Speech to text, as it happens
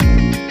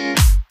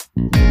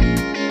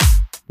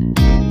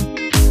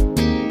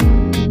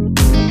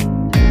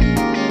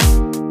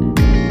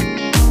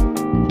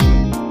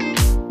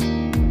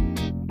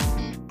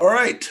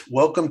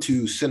Welcome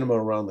to Cinema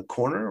Around the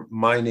Corner.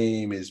 My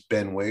name is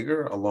Ben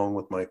Wager, along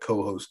with my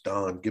co-host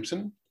Don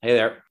Gibson. Hey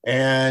there.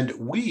 And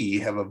we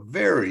have a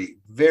very,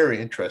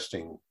 very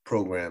interesting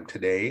program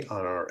today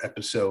on our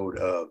episode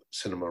of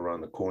Cinema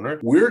Around the Corner.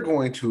 We're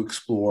going to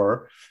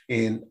explore,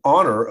 in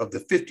honor of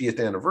the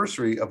 50th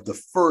anniversary of the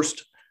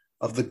first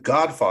of the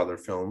Godfather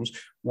films,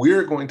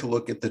 we're going to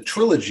look at the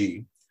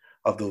trilogy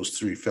of those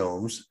three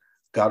films,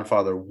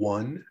 Godfather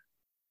 1,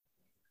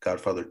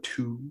 Godfather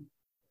 2,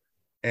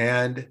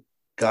 and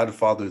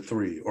Godfather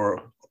 3,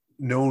 or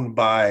known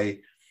by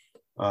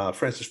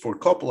Francis Ford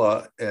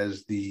Coppola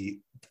as the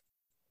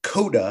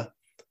Coda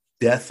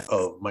Death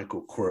of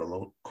Michael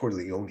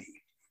Corleone.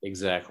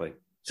 Exactly.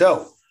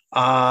 So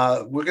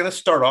we're going to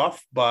start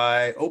off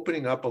by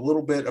opening up a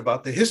little bit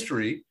about the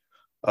history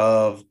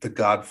of the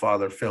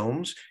Godfather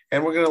films.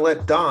 And we're going to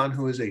let Don,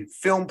 who is a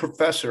film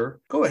professor,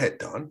 go ahead,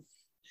 Don.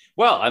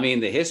 Well, I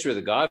mean, the history of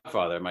the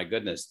Godfather, my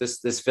goodness,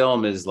 this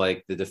film is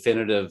like the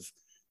definitive,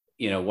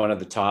 one of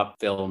the top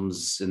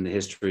films in the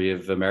history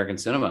of American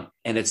cinema.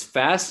 And it's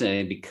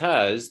fascinating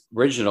because the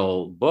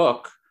original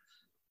book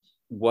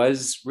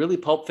was really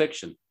pulp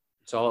fiction.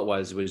 That's all it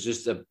was. It was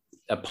just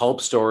a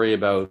pulp story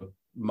about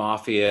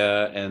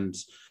mafia and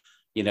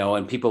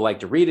people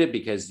like to read it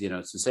because,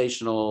 it's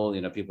sensational,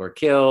 people are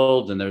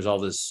killed and there's all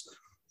this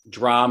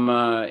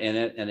drama in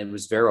it. And it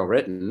was very well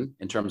written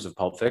in terms of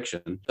pulp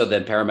fiction. So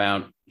then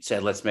Paramount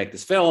said, let's make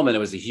this film. And it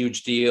was a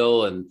huge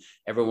deal. And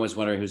everyone was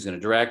wondering who's going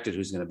to direct it,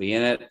 who's going to be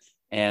in it.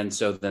 And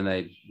so then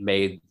they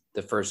made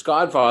the first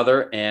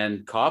Godfather,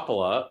 and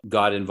Coppola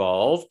got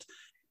involved,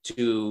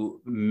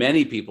 to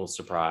many people's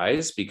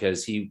surprise,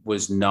 because he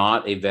was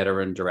not a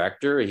veteran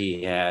director.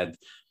 He had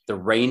the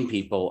Rain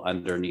people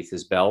underneath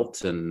his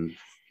belt, and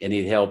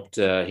he helped,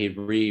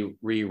 he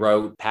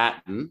rewrote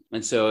Patton.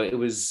 And so it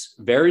was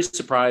very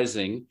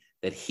surprising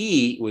that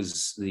he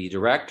was the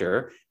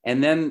director.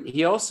 And then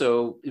he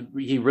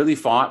really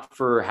fought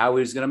for how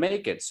he was going to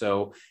make it.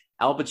 So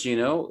Al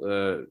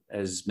Pacino,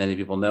 as many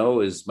people know,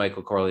 is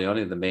Michael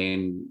Corleone, the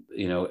main,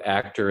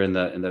 actor in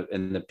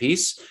the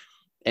piece.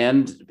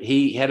 And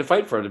he had to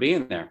fight for him to be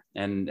in there.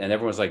 And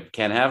everyone was like,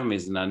 can't have him,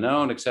 he's an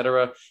unknown,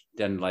 etc.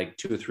 Done like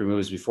 2 or 3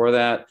 movies before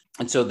that.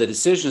 And so the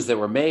decisions that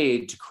were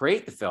made to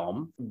create the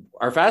film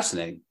are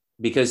fascinating,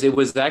 because it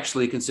was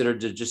actually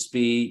considered to just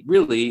be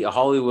really a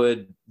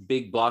Hollywood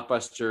big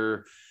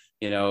blockbuster,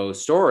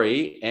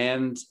 story.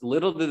 And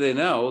little did they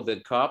know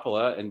that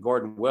Coppola and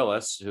Gordon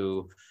Willis,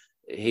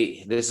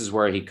 this is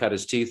where he cut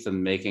his teeth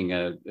in making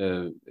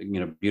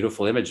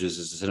beautiful images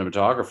as a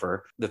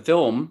cinematographer. The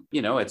film,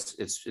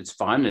 it's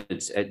fun,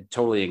 it's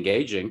totally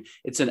engaging.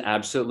 It's an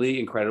absolutely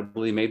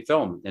incredibly made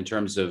film in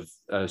terms of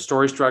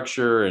story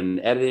structure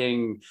and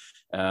editing,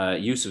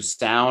 use of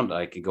sound.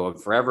 I could go on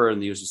forever in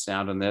the use of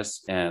sound on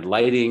this, and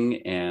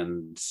lighting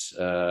and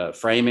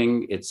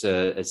framing. It's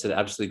an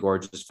absolutely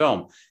gorgeous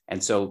film.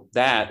 And so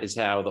that is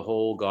how the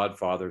whole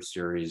Godfather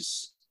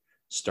series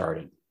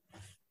started.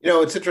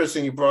 It's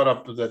interesting you brought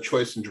up the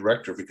choice in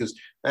director, because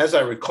as I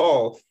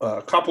recall,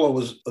 Coppola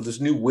was this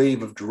new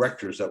wave of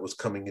directors that was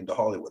coming into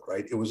Hollywood,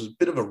 right? It was a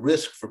bit of a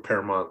risk for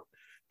Paramount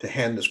to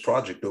hand this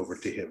project over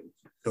to him,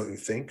 don't you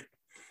think?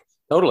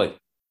 Totally.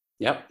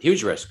 Yep.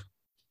 Huge risk.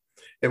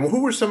 And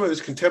who were some of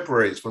his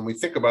contemporaries when we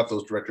think about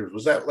those directors?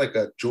 Was that like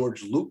a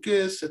George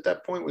Lucas at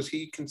that point? Was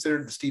he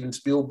considered the Steven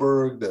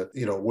Spielberg?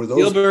 Were those?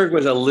 Spielberg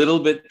was a little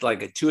bit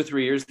like 2 or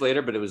 3 years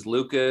later, but it was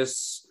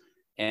Lucas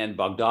and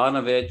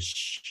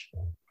Bogdanovich.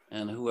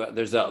 And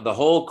there's the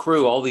whole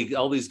crew, all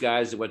these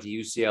guys that went to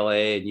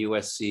UCLA and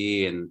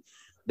USC, and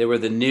they were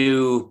the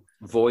new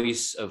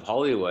voice of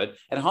Hollywood.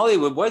 And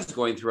Hollywood was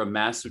going through a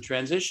massive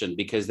transition,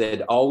 because they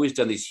had always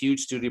done these huge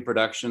studio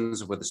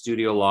productions with a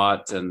studio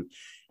lot, and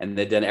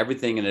they'd done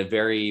everything in a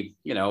very,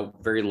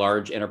 very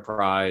large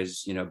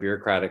enterprise,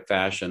 bureaucratic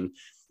fashion.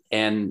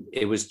 And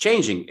it was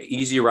changing.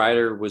 Easy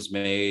Rider was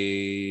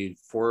made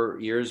 4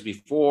 years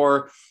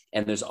before.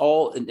 And there's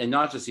and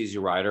not just Easy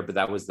Rider, but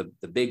that was the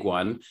big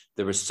one.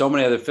 There were so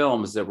many other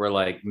films that were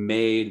like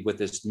made with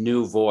this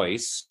new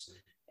voice.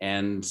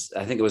 And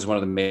I think it was one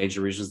of the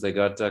major reasons they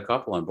got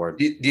Coppola on board.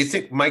 Do you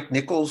think Mike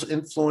Nichols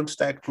influenced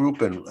that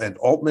group and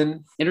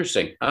Altman?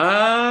 Interesting.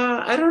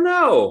 I don't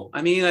know.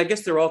 I mean, I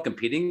guess they're all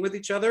competing with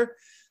each other.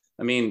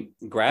 I mean,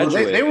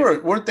 graduated.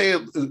 Well, weren't they?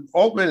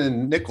 Altman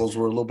and Nichols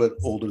were a little bit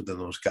older than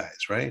those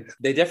guys, right?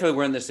 They definitely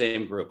were in the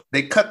same group.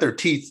 They cut their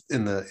teeth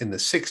in the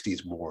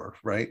 60s more,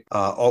 right?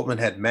 Altman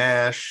had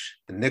MASH,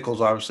 and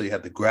Nichols obviously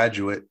had The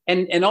Graduate,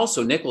 and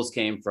also Nichols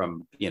came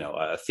from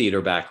a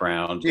theater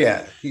background.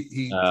 Yeah,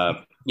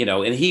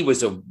 and he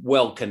was a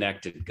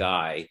well-connected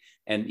guy,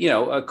 and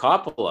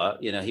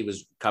Coppola, he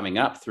was coming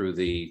up through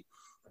the,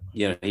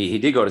 he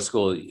did go to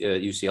school at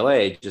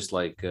UCLA just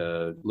like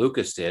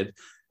Lucas did.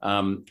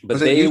 But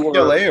was it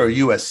UCLA or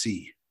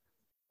USC?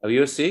 Oh,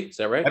 USC, is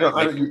that right?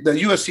 The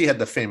USC had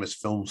the famous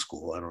film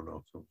school. I don't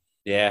know.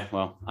 Yeah,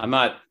 well, I'm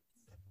not,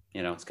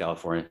 it's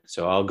California,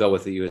 so I'll go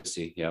with the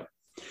USC. Yep.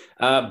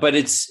 But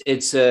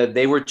it's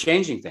they were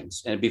changing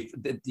things, and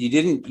you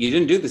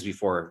didn't do this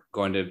before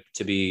going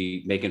to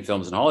be making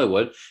films in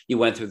Hollywood. You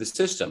went through the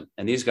system,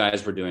 and these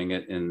guys were doing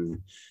it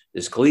in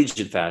this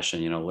collegiate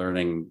fashion,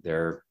 learning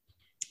their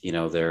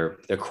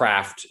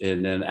craft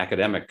in an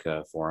academic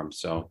forum.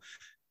 So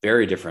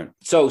very different.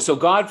 So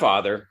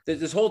Godfather,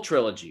 this whole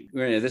trilogy,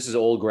 this is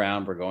old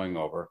ground we're going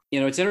over.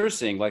 It's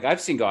interesting. Like, I've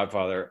seen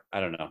Godfather, I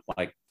don't know,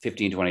 like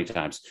 15, 20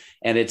 times.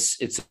 And it's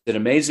an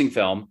amazing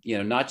film,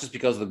 not just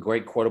because of the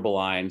great quotable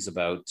lines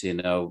about,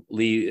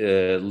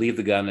 leave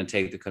the gun and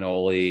take the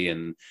cannoli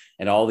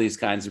and all these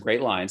kinds of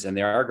great lines. And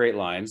there are great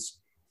lines,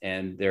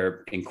 and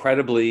they're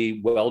incredibly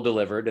well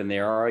delivered, and they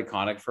are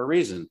iconic for a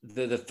reason.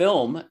 The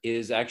film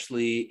is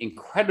actually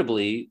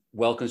incredibly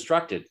well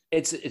constructed.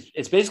 It's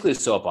basically a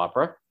soap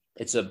opera.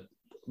 It's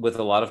with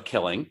a lot of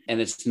killing, and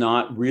it's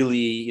not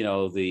really,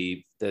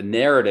 the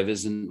narrative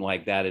isn't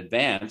like that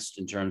advanced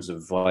in terms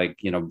of like,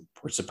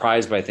 we're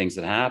surprised by things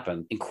that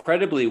happen.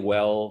 Incredibly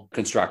well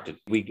constructed.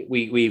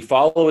 We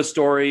follow a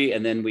story,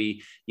 and then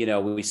we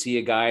see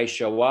a guy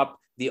show up.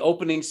 The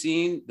opening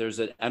scene, there's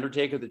an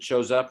undertaker that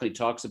shows up, and he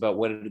talks about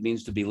what it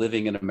means to be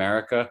living in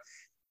America.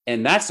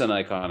 And that's an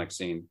iconic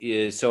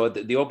scene. So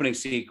the opening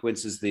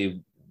sequence is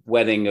the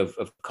wedding of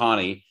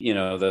Connie.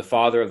 The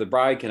father of the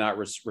bride cannot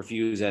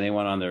refuse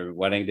anyone on their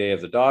wedding day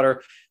of the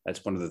daughter.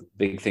 That's one of the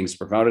big things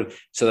promoted.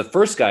 So the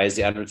first guy is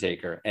the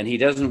undertaker, and he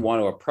doesn't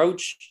want to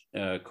approach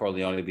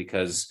Corleone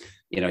because,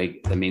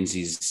 that means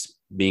he's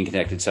being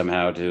connected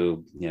somehow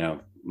to,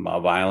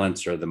 mob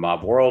violence or the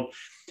mob world.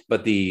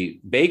 But the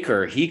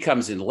baker, he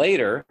comes in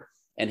later,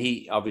 and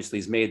he obviously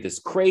has made this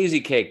crazy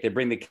cake. They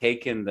bring the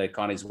cake in the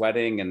Connie's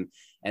wedding, and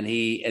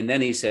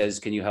then he says,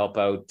 "Can you help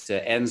out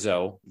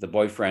Enzo, the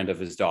boyfriend of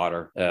his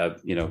daughter,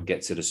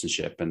 get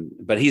citizenship?"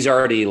 But he's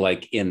already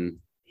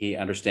he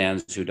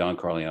understands who Don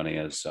Corleone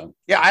is. So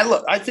yeah,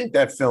 I think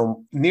that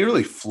film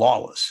nearly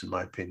flawless in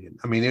my opinion.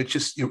 I mean, it's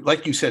just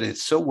like you said,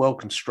 it's so well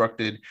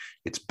constructed,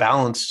 it's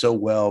balanced so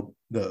well.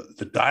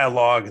 The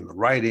dialogue and the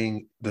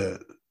writing, the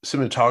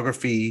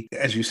cinematography,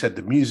 as you said,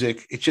 the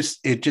music, it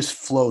just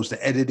flows.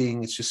 The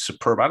editing, it's just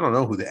superb. I don't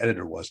know who the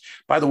editor was.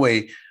 By the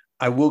way,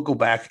 I will go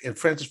back, and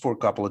Francis Ford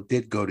Coppola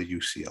did go to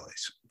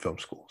UCLA's film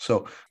school.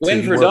 So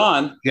win for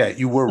Don. Yeah,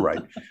 you were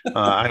right.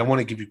 I want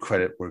to give you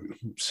credit.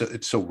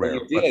 It's so rare.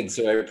 You did,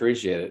 so I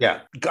appreciate it. Yeah,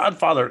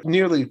 Godfather,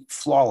 nearly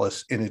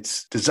flawless in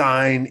its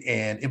design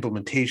and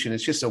implementation.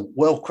 It's just a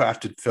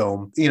well-crafted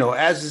film.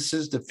 As this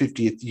is the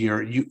 50th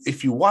year,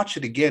 if you watch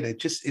it again,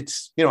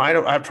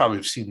 I've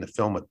probably seen the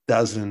film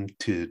 12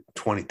 to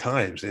 20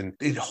 times, and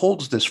it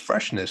holds this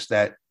freshness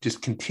that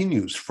just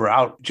continues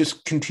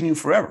continue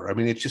forever. I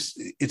mean,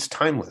 it's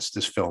timeless,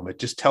 this film. It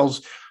just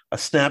tells a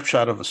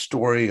snapshot of a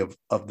story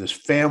of this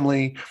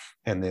family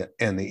and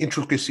the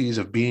intricacies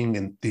of being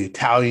in the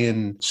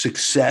Italian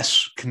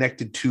success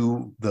connected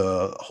to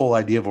the whole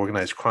idea of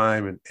organized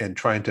crime and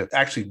trying to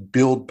actually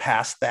build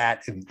past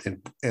that and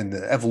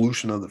the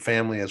evolution of the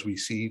family, as we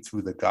see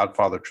through the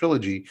Godfather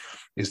trilogy,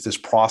 is this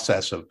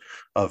process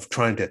of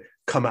trying to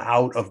come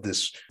out of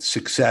this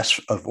success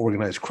of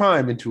organized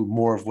crime into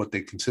more of what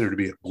they consider to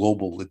be a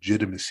global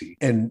legitimacy.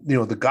 And,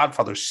 the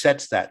Godfather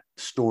sets that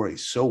story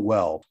so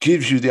well,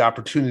 gives you the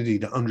opportunity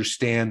to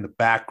understand the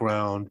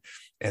background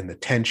and the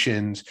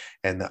tensions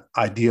and the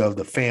idea of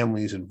the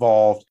families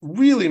involved.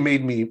 Really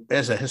made me,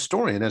 as a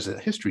historian, as a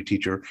history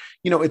teacher,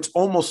 you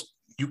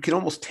can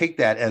almost take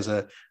that as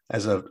a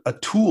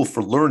tool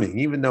for learning,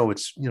 even though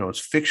it's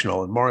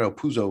fictional. And Mario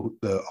Puzo,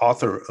 the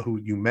author who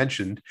you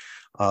mentioned,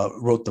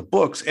 wrote the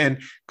books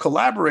and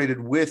collaborated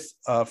with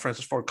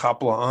Francis Ford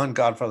Coppola on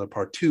Godfather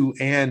Part 2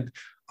 and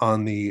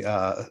on the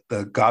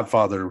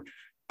Godfather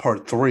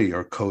Part 3,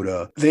 or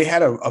Coda. They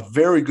had a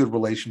very good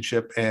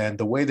relationship, and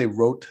the way they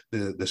wrote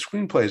the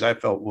screenplays, I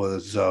felt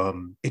was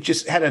it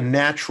just had a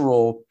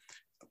natural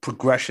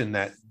progression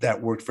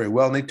that worked very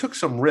well. And they took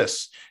some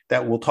risks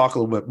that we'll talk a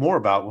little bit more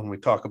about when we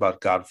talk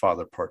about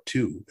Godfather Part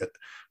 2.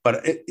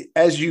 But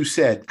as you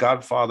said,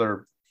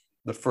 Godfather,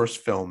 the first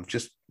film,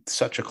 just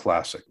such a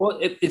classic. Well,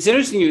 it's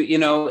interesting.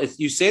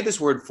 You say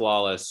this word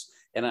flawless,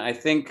 and I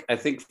think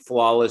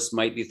flawless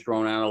might be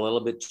thrown out a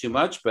little bit too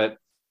much, but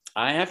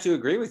I have to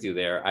agree with you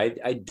there.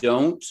 I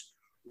don't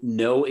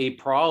know a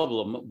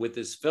problem with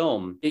this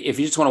film. If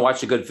you just want to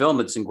watch a good film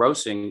that's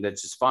engrossing,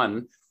 that's just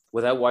fun,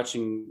 without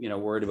watching,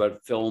 worried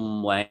about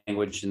film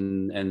language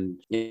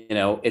and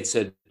it's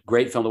a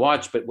great film to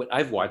watch. But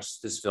I've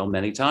watched this film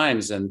many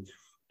times, and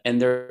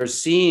there are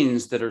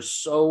scenes that are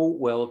so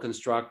well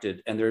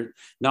constructed, and they're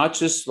not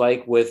just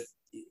like with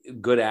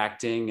good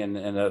acting and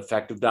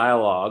effective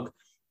dialogue.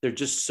 They're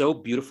just so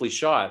beautifully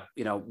shot.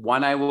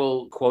 One I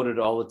will quote it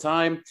all the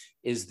time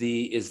is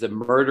the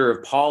murder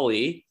of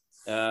Paulie,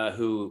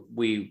 who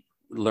we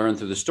learn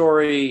through the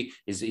story.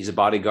 He's a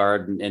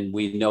bodyguard, and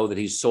we know that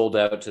he's sold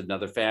out to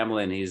another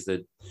family, and he's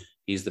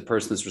the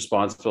person that's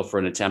responsible for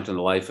an attempt on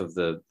the life of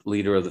the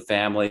leader of the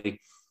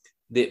family.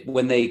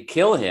 When they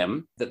kill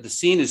him, the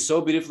scene is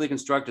so beautifully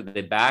constructed.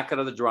 They back out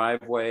of the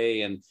driveway,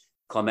 and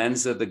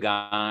Clemenza, the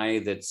guy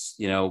that's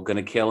going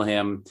to kill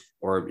him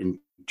or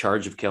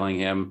charge of killing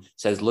him,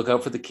 says, look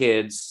out for the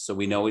kids. So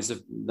we know he's a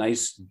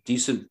nice,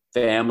 decent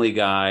family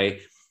guy.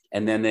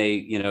 And then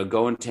they,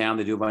 go in town,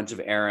 they do a bunch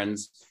of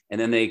errands, and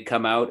then they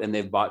come out and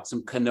they've bought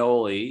some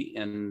cannoli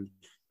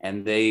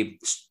and they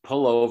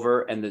pull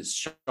over, and the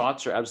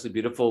shots are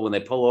absolutely beautiful. When they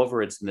pull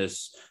over, it's in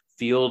this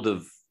field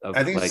of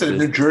I think it's in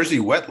New Jersey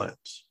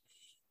wetlands.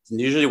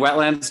 Usually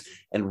wetlands,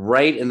 and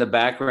right in the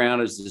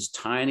background is this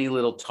tiny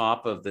little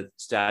top of the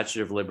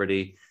Statue of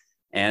Liberty,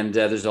 and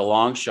there's a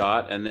long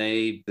shot, and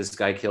this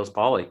guy kills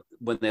Paulie.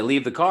 When they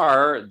leave the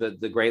car,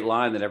 the great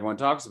line that everyone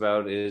talks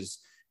about is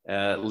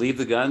leave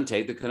the gun,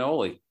 take the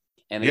cannoli.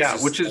 And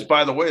it's which is,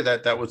 by the way,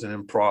 that was an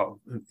improv,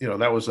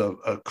 that was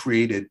a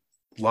created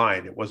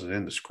line. It wasn't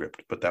in the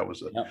script, but that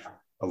was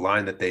a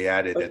line that they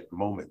added at the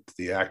moment,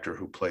 the actor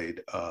who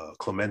played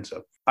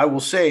Clemenza. I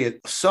will say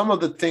some of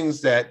the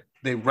things that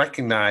they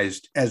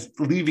recognized as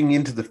leaving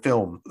into the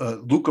film.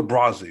 Luca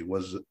Brasi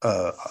was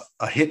a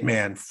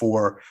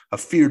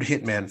feared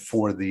hitman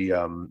for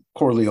the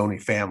Corleone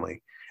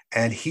family.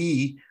 And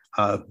he,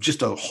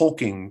 just a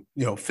hulking,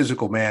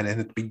 physical man.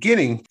 And at the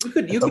beginning,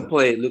 you could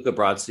play Luca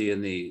Brasi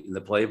in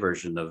the play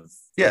version of.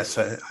 Yes,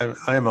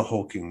 I am a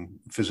hulking,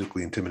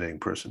 physically intimidating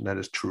person. That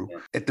is true. Yeah.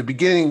 At the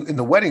beginning, in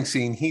the wedding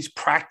scene, he's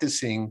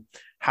practicing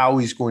how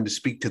he's going to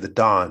speak to the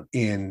Don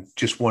in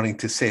just wanting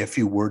to say a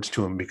few words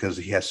to him because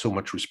he has so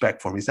much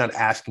respect for him. He's not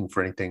asking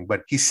for anything,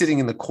 but he's sitting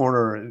in the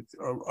corner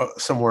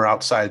somewhere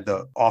outside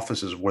the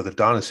offices where the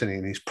Don is sitting,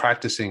 and he's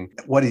practicing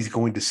what he's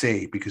going to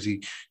say because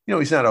he's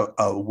not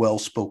a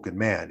well-spoken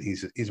man.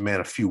 He's a man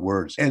of few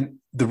words. And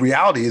the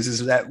reality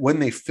is that when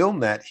they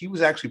filmed that, he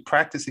was actually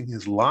practicing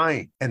his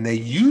line, and they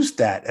used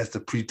that as the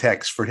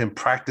pretext for him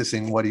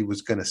practicing what he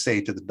was going to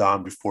say to the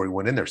Don before he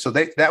went in there. So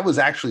that was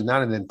actually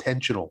not an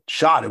intentional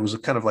shot. It was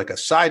kind of like a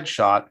side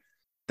shot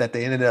that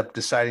they ended up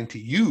deciding to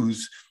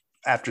use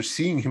after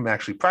seeing him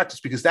actually practice,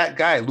 because that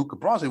guy, Luca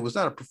Brasi, was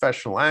not a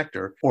professional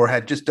actor or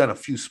had just done a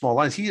few small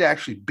lines. He had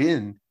actually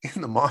been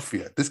in the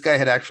mafia. This guy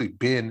had actually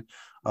been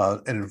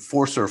an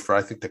enforcer for,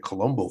 I think, the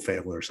Colombo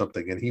family or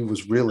something. And he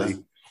was really...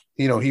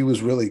 he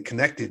was really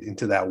connected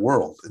into that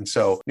world. And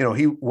so,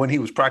 when he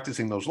was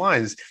practicing those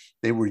lines,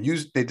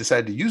 they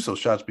decided to use those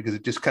shots because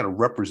it just kind of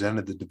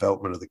represented the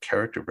development of the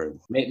character very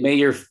well. May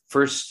your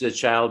first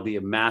child be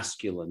a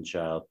masculine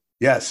child.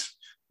 Yes.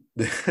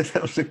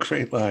 That was a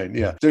great line.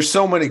 Yeah. There's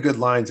so many good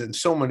lines and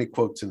so many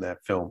quotes in that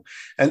film.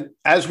 And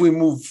as we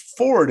move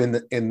forward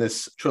in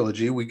this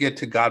trilogy, we get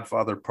to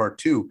Godfather Part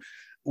 2,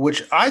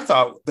 which I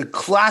thought the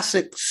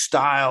classic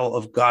style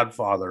of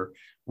Godfather,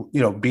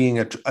 being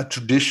a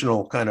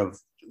traditional kind of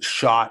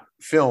shot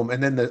film,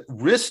 and then the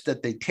risk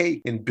that they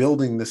take in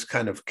building this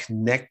kind of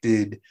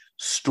connected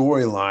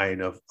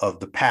storyline of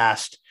the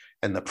past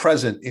and the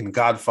present in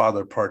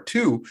Godfather Part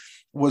 2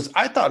 was,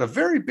 I thought, a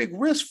very big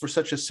risk for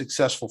such a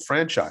successful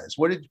franchise.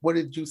 What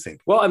did you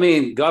think? Well, I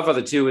mean,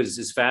 Godfather 2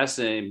 is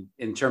fascinating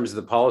in terms of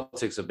the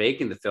politics of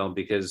making the film,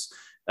 because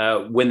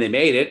when they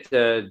made it,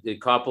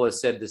 Coppola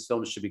said this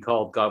film should be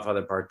called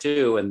Godfather Part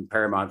 2, and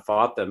Paramount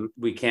fought them.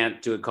 We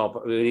can't do it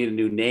called, we need a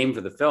new name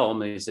for the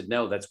film. And he said,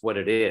 no, that's what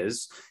it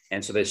is.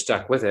 And so they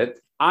stuck with it.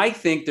 I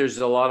think there's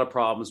a lot of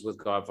problems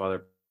with Godfather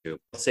Part 2.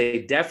 I'll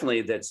say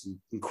definitely that's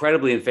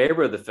incredibly in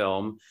favor of the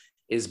film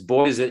is,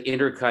 boy, is it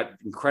intercut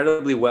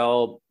incredibly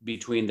well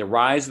between the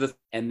rise of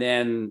and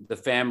then the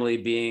family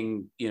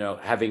being,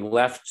 having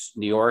left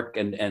New York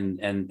and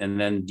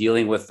then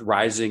dealing with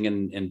rising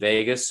in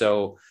Vegas.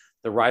 So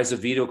the rise of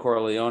Vito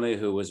Corleone,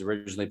 who was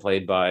originally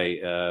played by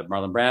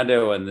Marlon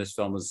Brando, and this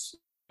film was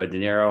by De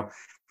Niro,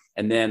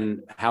 and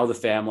then how the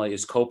family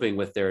is coping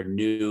with their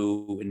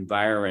new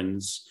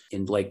environs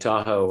in Lake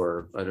Tahoe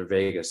or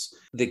Vegas.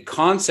 The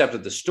concept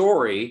of the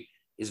story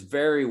is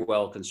very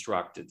well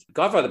constructed.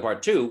 Godfather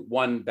Part 2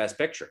 won Best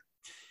Picture,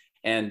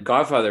 and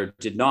Godfather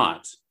did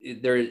not.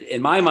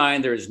 In my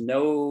mind, there is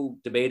no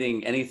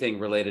debating anything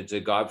related to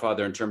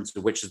Godfather in terms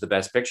of which is the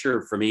best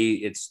picture. For me,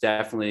 it's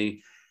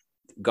definitely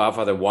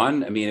Godfather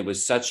 1. I mean, it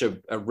was such a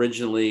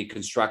originally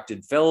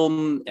constructed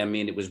film. I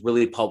mean, it was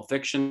really Pulp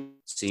Fiction.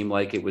 It seemed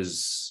like it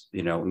was,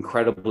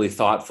 incredibly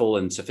thoughtful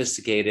and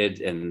sophisticated,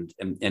 and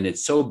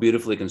it's so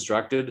beautifully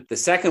constructed. The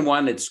second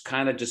one, it's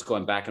kind of just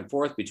going back and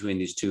forth between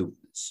these two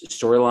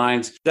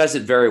storylines. Does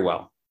it very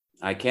well.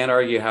 I can't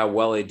argue how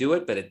well they do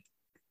it, but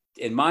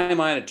in my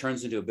mind, it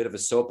turns into a bit of a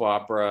soap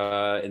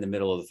opera in the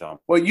middle of the film.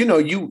 Well,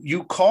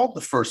 you called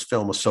the first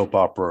film a soap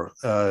opera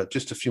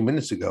just a few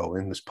minutes ago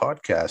in this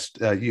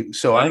podcast.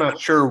 I'm not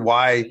sure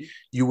why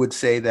you would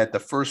say that the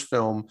first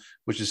film,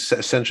 which is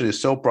essentially a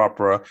soap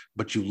opera,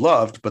 but you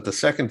loved, but the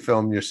second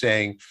film you're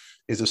saying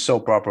is a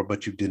soap opera,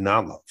 but you did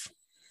not love.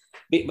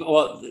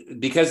 Well,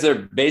 because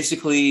they're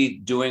basically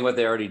doing what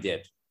they already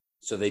did.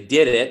 So they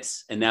did it,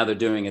 and now they're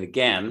doing it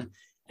again.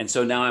 And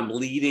so now I'm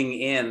leading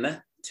in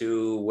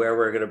to where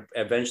we're going to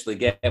eventually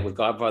get with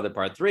Godfather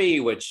Part 3,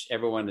 which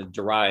everyone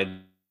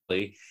derided.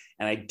 And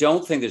I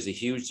don't think there's a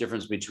huge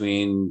difference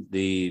between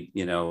the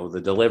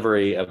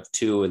delivery of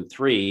 2 and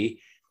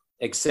 3,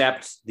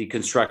 except the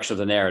construction of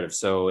the narrative.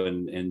 So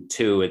in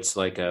 2, it's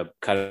like a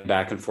cut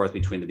back and forth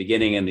between the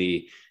beginning and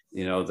the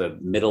the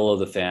middle of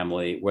the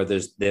family, where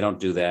they don't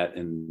do that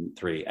in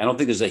 3. I don't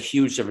think there's a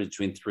huge difference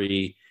between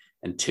 3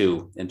 and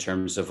 2 in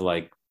terms of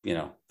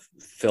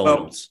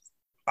films.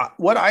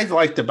 What I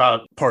liked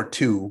about part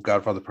 2,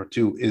 Godfather Part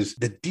 2, is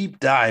the deep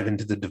dive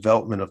into the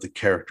development of the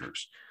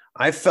characters.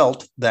 I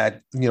felt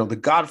that, The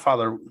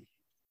Godfather,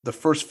 the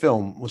first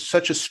film, was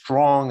such a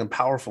strong and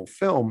powerful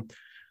film,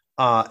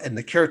 and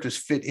the characters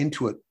fit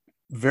into it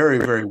very,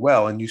 very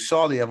well. And you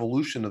saw the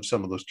evolution of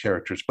some of those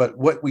characters. But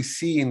what we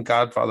see in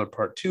Godfather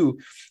Part 2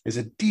 is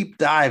a deep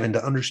dive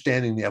into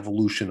understanding the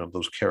evolution of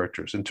those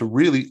characters and to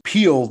really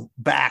peel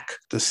back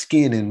the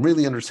skin and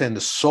really understand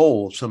the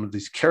soul of some of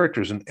these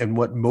characters and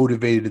what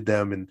motivated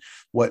them and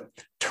what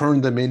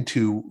turned them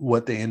into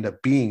what they end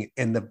up being.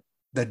 And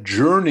the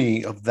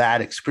journey of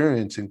that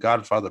experience in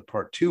Godfather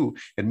Part 2,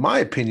 in my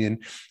opinion,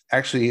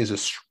 actually is a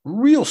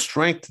real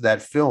strength to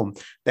that film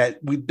that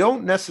we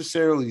don't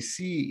necessarily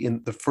see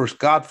in the first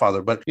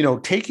Godfather. But,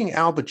 taking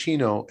Al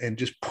Pacino and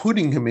just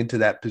putting him into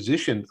that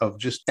position of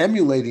just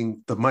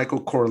emulating the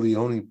Michael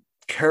Corleone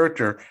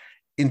character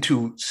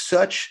into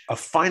such a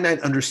finite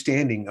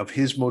understanding of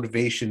his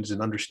motivations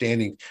and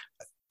understanding,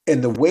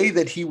 and the way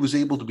that he was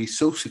able to be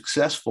so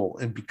successful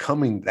in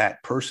becoming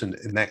that person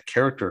and that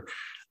character,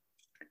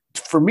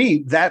 for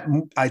me, that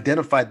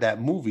identified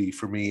that movie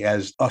for me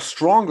as a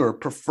stronger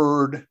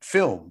preferred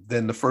film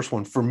than the first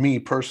one for me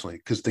personally,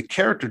 because the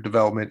character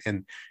development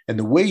and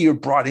the way you're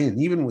brought in,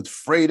 even with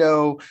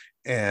Fredo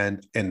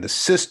and the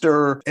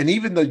sister, and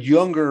even the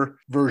younger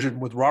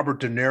version with Robert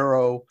De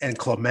Niro and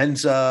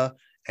Clemenza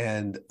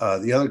and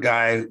the other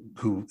guy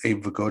who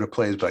Abe Vigoda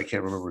plays, but I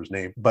can't remember his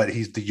name, but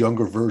he's the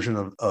younger version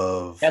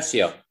of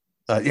Tessio.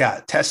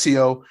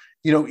 Tessio.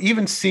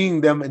 Even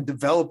seeing them and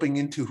developing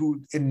into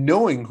who and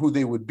knowing who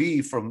they would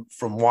be from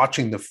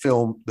watching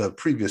the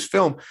previous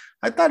film,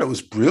 I thought it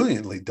was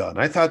brilliantly done.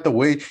 I thought the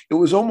way it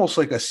was almost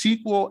like a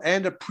sequel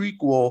and a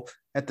prequel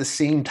at the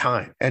same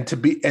time, and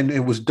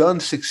it was done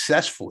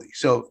successfully.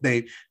 So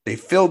they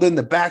filled in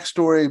the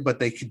backstory, but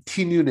they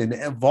continued and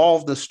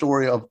evolved the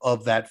story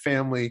of that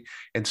family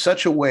in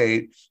such a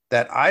way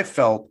that I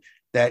felt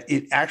that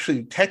it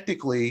actually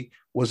technically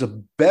was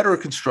a better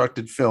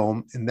constructed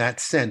film in that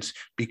sense,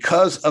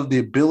 because of the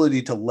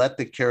ability to let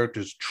the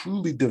characters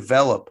truly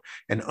develop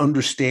and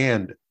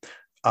understand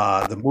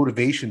the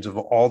motivations of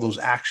all those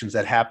actions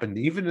that happened,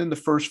 even in the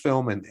first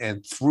film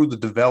and through the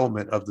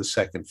development of the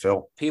second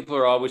film. People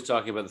are always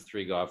talking about the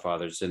 3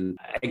 Godfathers, and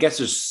I guess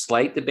there's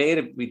slight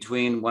debate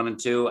between 1 and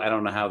 2. I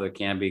don't know how there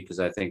can be, because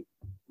I think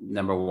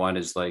number 1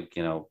 is an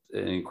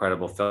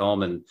incredible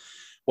film and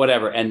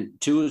whatever, and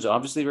 2 is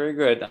obviously very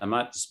good. I'm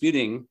not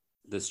disputing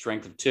the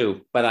strength of 2,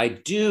 but I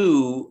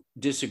do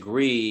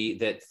disagree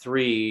that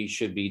 3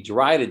 should be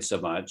derided so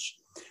much.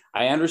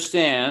 I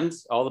understand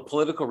all the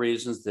political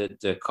reasons that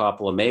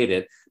Coppola made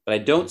it, but I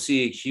don't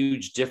see a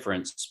huge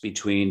difference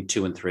between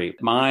 2 and 3.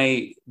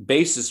 My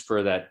basis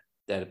for that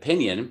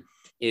opinion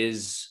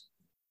is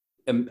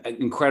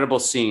incredible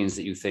scenes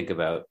that you think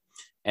about.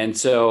 And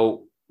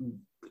so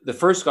the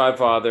first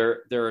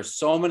Godfather, there are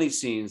so many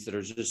scenes that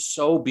are just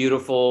so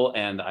beautiful,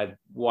 and I've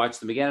watched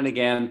them again and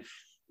again.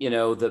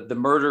 The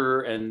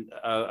murder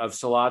of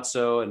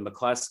Sollozzo and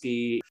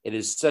McCluskey, it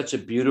is such a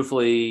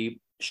beautifully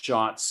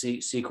shot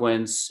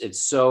sequence.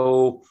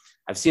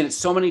 I've seen it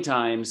so many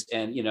times,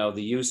 and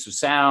the use of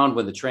sound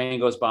when the train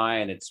goes by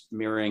and it's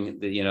mirroring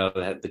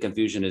the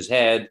confusion in his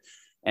head,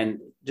 and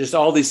just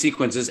all these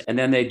sequences. And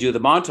then they do the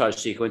montage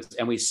sequence,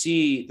 and we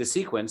see the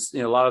sequence.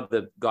 A lot of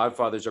the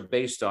Godfathers are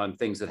based on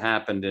things that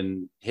happened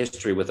in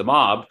history with the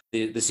mob.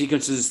 The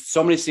sequences,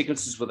 so many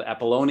sequences with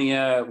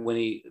Apollonia,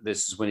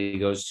 this is when he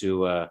goes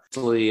to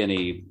Italy, and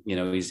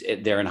he's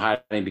there in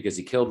hiding because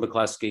he killed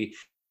McCluskey.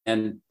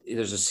 And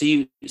there's a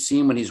scene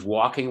when he's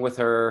walking with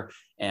her,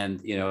 and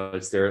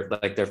it's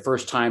their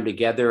first time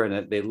together,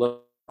 and they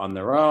look on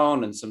their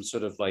own, and some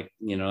sort of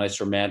nice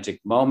romantic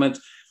moment.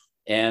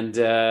 And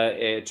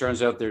it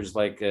turns out there's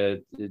a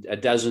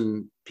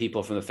dozen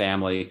people from the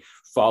family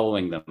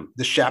following them.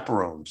 The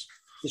chaperones.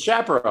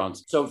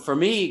 So for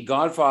me,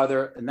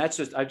 Godfather, and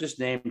I've just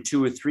named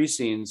 2 or 3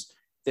 scenes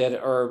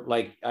that are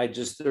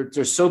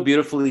they're so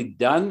beautifully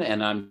done.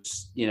 And I'm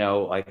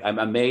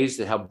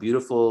amazed at how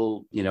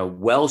beautiful,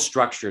 well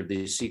structured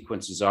these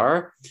sequences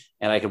are.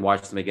 And I can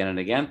watch them again and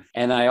again.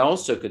 And I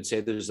also could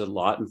say there's a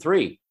lot in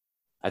 3.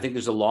 I think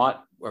there's a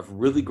lot of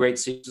really great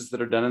sequences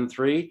that are done in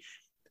 3.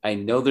 I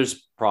know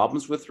there's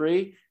problems with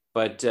 3,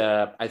 but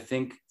I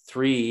think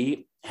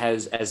 3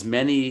 has as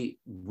many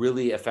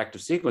really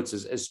effective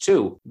sequences as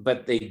 2,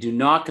 but they do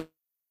not go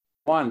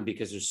 1,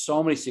 because there's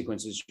so many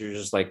sequences. You're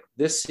just like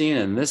this scene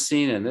and this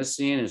scene and this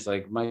scene. It's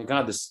like, my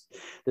God,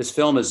 this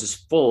film is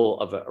just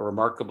full of a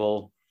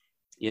remarkable,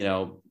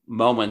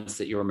 moments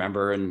that you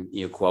remember and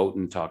you quote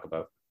and talk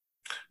about.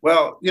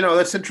 Well,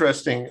 that's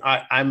interesting.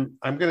 I'm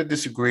going to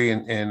disagree,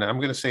 and I'm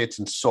going to say it's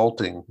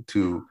insulting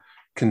to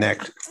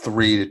connect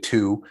 3 to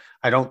 2.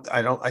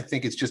 I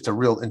think it's just a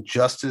real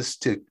injustice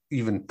to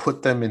even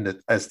put them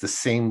as the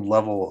same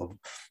level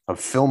of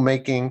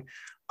filmmaking.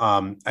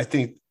 I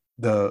think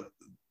the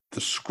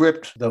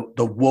script,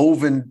 the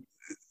woven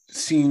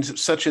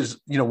scenes such as,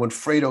 when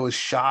Fredo is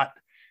shot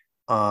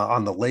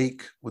on the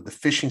lake with the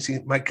fishing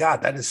scene. My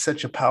God, that is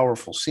such a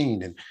powerful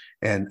scene.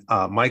 And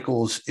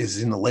Michaels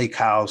is in the lake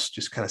house,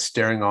 just kind of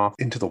staring off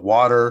into the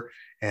water.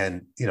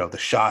 And, the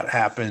shot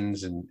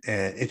happens and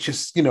it's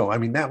just,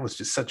 that was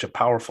just such a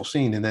powerful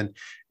scene. And then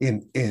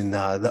in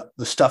the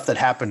stuff that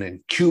happened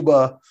in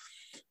Cuba,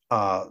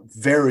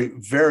 very,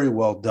 very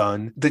well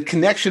done. The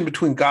connection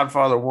between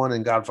Godfather 1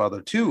 and Godfather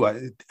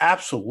 2,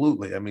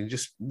 absolutely. I mean,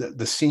 just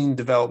the scene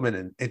development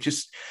and it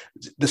just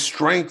the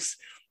strength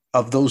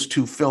of those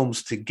two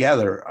films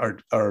together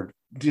are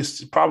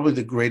just probably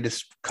the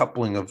greatest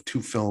coupling of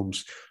two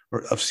films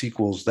or of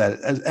sequels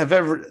that's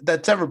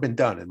ever been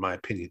done, in my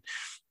opinion.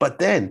 But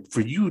then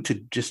for you to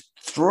just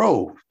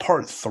throw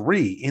part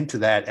 3 into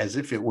that as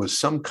if it was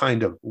some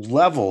kind of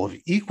level of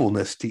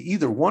equalness to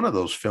either one of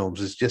those films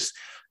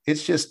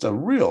it's just a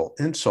real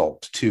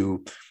insult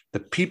to the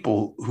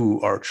people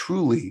who are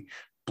truly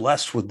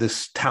blessed with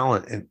this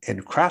talent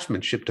and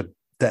craftsmanship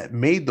that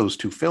made those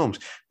two films.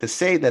 To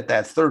say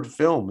that third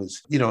film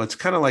is, it's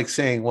kind of like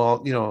saying,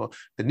 well,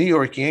 the New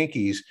York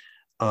Yankees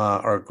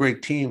are a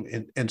great team,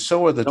 and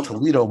so are the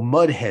Toledo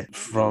Mudhead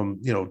from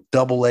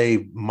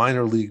AA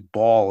minor league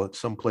ball at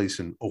someplace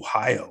in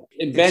Ohio.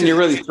 And Ben, you're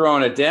really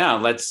throwing it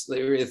down.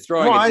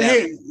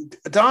 Hey,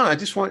 Don, I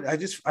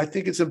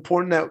think it's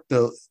important that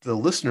the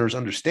listeners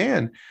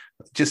understand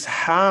just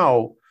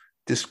how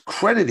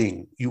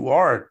discrediting you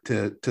are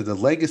to the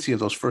legacy of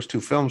those first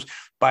two films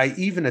by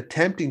even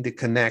attempting to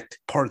connect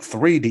part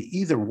 3 to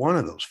either one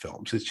of those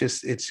films.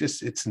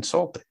 It's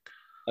insulting.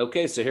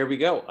 Okay, so here we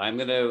go. I'm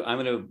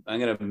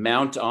gonna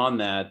mount on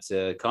that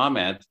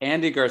comment.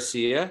 Andy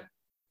Garcia,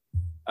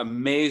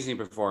 amazing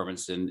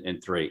performance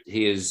in 3.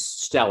 He is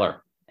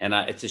stellar, and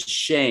it's a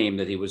shame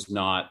that he was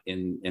not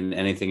in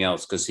anything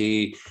else, because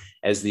he,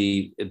 as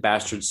the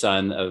bastard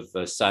son of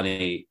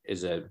Sonny,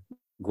 is a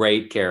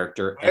great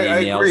character. And I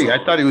agree.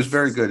 I thought he was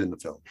very good in the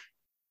film.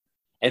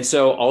 And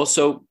so,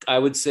 also, I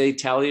would say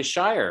Talia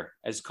Shire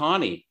as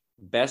Connie.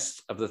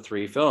 Best of the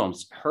 3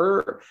 films.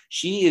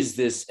 She is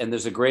this, and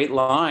there's a great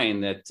line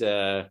that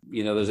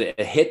there's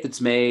a hit that's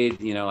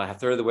made, a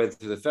third of the way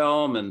through the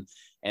film,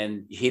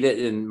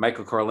 and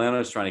Michael Corleone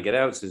is trying to get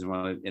out, so he's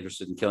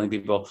interested in killing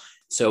people.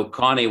 So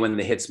Connie, when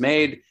the hit's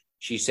made,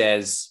 she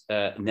says,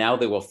 "Now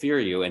they will fear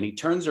you," and he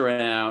turns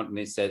around and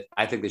he said,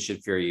 "I think they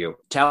should fear you."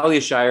 Talia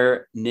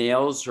Shire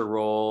nails her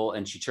role,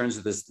 and she turns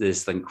to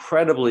this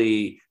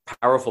incredibly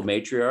powerful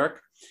matriarch.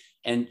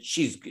 And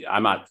she's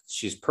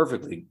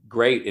perfectly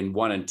great in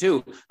 1 and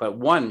 2, but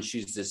 1,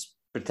 she's this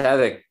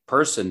pathetic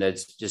person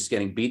that's just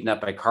getting beaten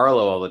up by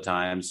Carlo all the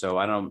time. So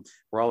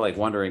we're all like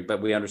wondering,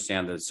 but we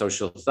understand the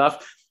social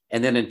stuff.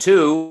 And then in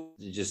 2,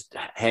 just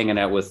hanging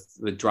out with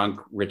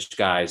drunk rich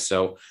guys.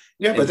 So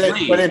yeah, but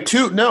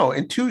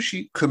in 2,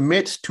 she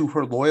commits to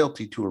her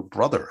loyalty to her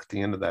brother at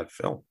the end of that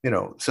film.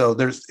 So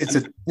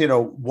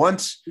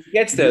once it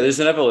gets there's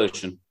an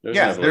evolution.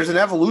 There's an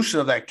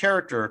evolution of that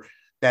character.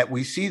 That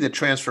we see the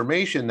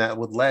transformation that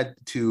would lead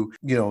to,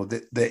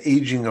 the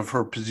aging of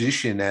her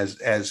position as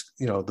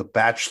the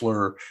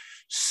bachelor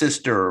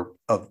sister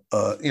of,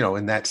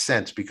 in that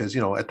sense, because,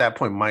 at that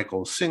point,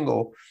 Michael's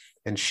single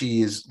and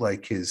she is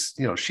like his,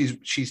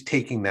 she's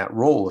taking that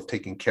role of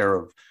taking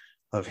care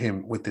of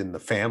him within the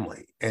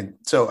family. And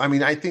so,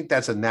 I think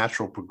that's a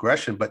natural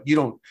progression, but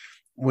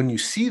when you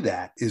see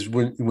that is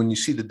when you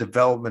see the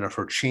development of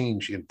her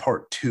change in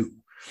part 2.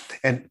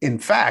 And in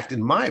fact,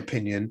 in my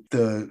opinion,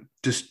 the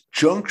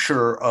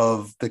disjuncture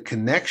of the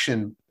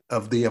connection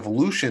of the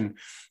evolution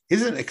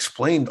isn't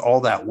explained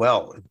all that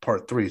well in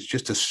part 3. It's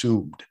just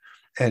assumed.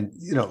 And,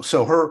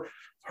 so her,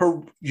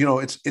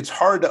 it's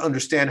hard to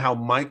understand how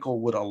Michael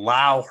would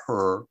allow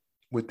her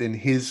within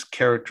his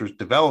character's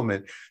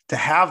development to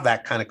have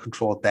that kind of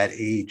control at that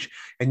age.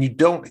 And you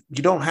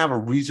don't have a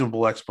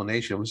reasonable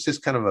explanation. It was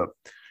just kind of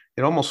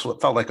it almost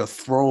felt like a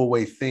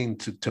throwaway thing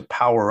to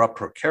power up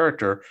her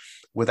character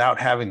without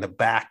having the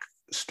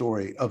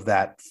backstory of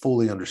that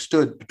fully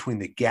understood between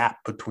the gap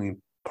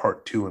between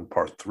part 2 and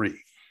part 3.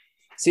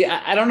 See,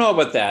 I don't know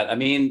about that.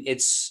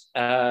 It's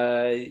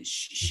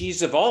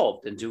she's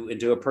evolved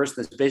into a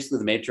person that's basically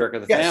the matriarch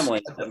of the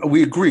family.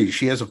 We agree.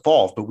 She has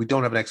evolved, but we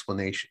don't have an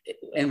explanation.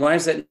 And why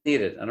is that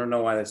needed? I don't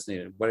know why that's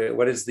needed.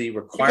 What is the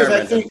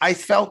requirement? Because I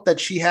felt that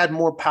she had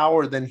more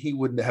power than he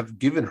would have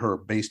given her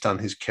based on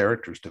his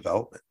character's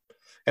development.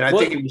 And I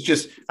think it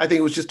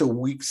was just a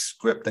weak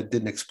script that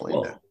didn't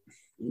explain that.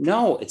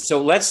 No.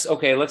 So let's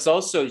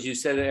also, as you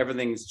said,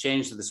 everything's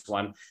changed to this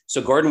one.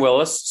 So Gordon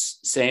Willis,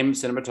 same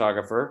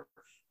cinematographer.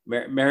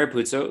 Mary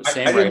Puzo,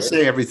 same I didn't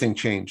say everything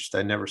changed.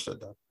 I never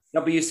said that.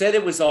 No, but you said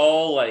it was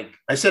all like...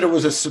 I said it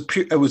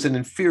was an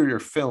inferior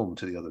film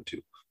to the other two.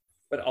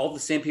 But all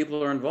the same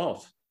people are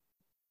involved.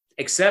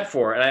 Except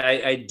for, and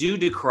I do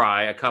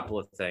decry a couple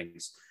of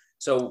things.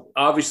 So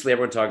obviously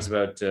everyone talks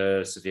about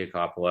Sofia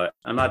Coppola.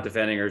 I'm not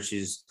defending her.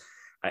 She's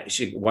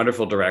a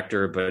wonderful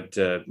director, but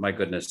my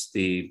goodness,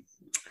 the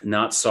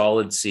not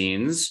solid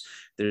scenes.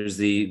 There's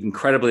the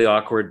incredibly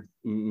awkward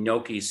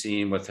gnocchi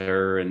scene with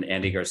her and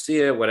Andy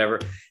Garcia, whatever.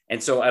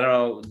 And so I don't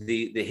know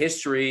the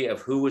history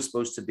of who was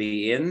supposed to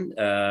be in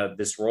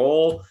this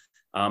role.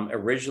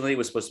 Originally, it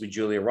was supposed to be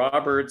Julia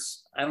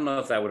Roberts. I don't know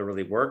if that would have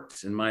really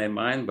worked in my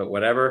mind, but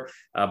whatever.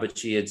 But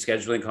she had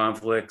scheduling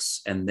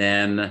conflicts, and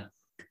then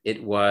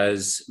it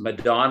was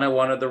Madonna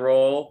wanted the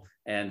role,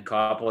 and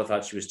Coppola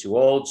thought she was too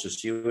old, so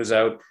she was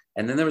out.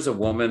 And then there was a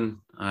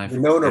woman,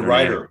 Winona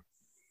Ryder.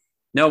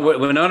 No,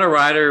 Winona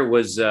Ryder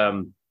was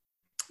the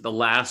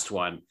last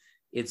one.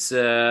 It's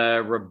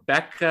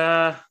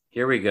Rebecca.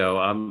 Here we go.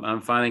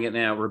 I'm finding it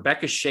now.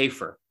 Rebecca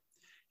Schaeffer,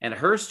 and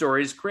her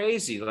story is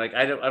crazy. Like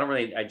I don't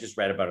really. I just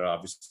read about it,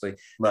 obviously.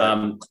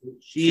 Right.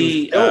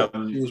 She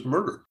was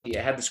murdered.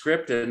 Yeah, had the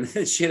script, and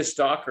she had a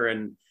stalker,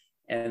 and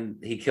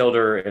he killed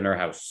her in her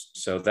house.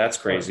 So that's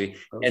crazy.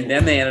 Right. And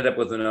then they ended up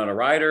with Winona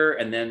Ryder,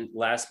 and then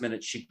last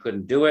minute she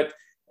couldn't do it.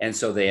 And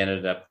so they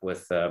ended up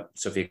with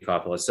Sofia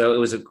Coppola. So it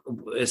was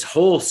this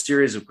whole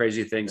series of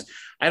crazy things.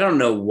 I don't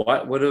know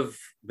what would have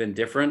been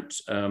different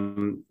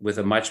with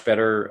a much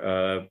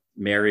better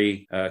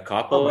Mary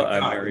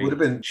Coppola. It would have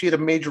been. She had a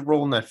major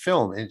role in that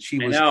film, and she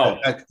was.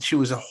 She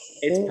was a whole.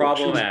 It's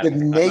problematic. The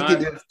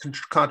negative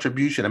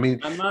contribution. I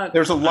mean,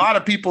 there's a lot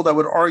of people that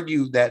would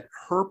argue that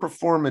her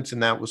performance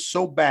in that was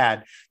so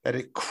bad that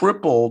it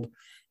crippled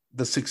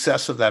the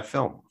success of that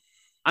film.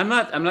 I'm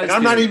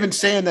not even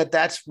saying that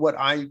that's what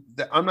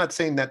I'm not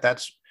saying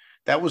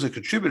that was a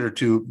contributor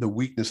to the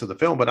weakness of the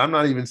film, but I'm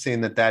not even saying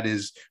that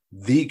is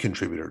the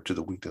contributor to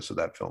the weakness of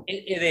that film.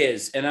 It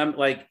is. And I'm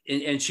like,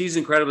 and she's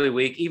incredibly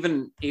weak.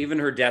 Even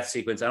her death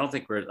sequence. I don't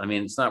think we're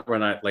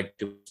not like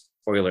doing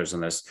spoilers on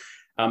this.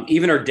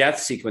 Even her death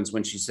sequence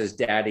when she says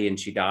daddy and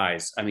she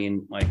dies. I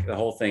mean, like the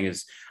whole thing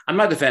is, I'm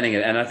not defending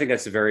it. And I think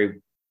that's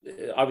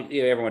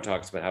everyone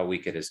talks about how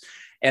weak it is.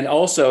 And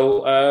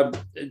also,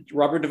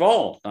 Robert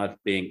Duvall not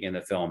being in the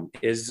film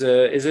is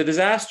a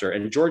disaster.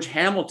 And George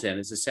Hamilton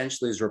is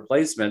essentially his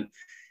replacement,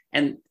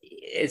 and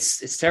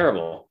it's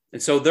terrible.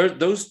 And so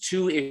those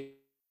two, I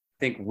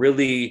think,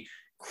 really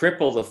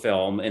cripple the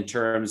film in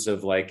terms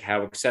of like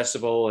how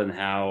accessible and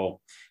how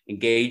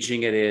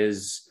engaging it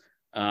is.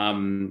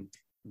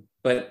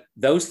 But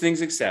those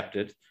things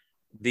accepted.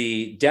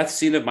 The death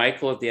scene of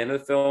Michael at the end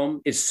of the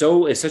film is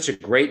such a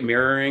great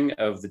mirroring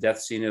of the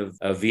death scene of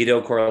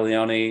Vito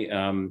Corleone.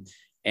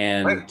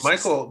 And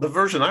Michael, the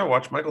version I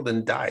watched, Michael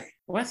didn't die.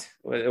 What?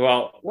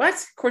 Well, what?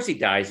 Of course he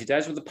dies. He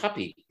dies with a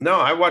puppy.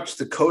 No, I watched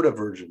the Coda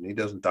version. He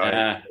doesn't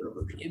die.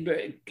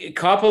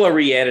 Coppola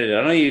re-edited it.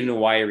 I don't even know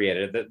why he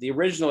re-edited it. The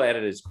original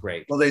edit is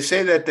great. Well, they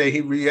say that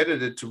he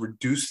re-edited it to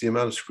reduce the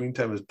amount of screen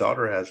time his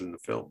daughter has in the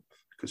film.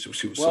 Because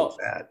she was so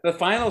bad. The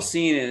final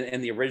scene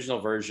in the original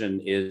version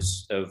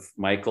is of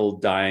Michael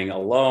dying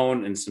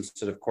alone in some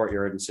sort of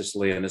courtyard in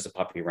Sicily, and there's a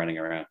puppy running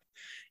around.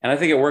 And I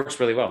think it works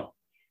really well.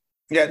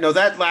 Yeah, no,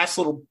 that last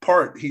little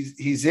part,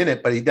 he's in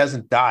it, but he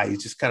doesn't die.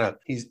 He's just kind of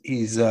he's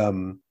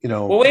Well,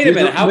 wait a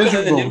minute.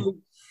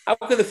 How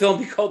could the film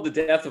be called The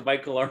Death of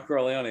Michael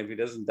Corleone if he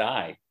doesn't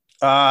die?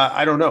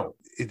 I don't know.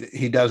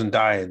 He doesn't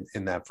die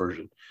in that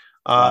version.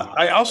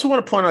 I also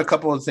want to point out a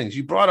couple of things.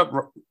 You brought up,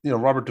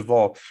 Robert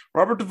Duvall.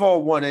 Robert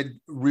Duvall wanted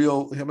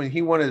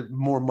he wanted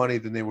more money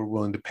than they were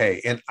willing to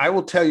pay. And I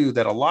will tell you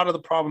that a lot of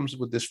the problems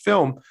with this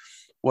film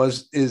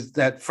is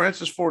that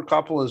Francis Ford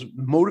Coppola's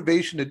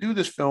motivation to do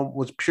this film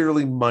was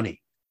purely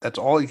money. That's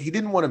all. He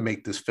didn't want to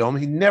make this film.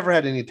 He never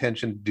had any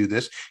intention to do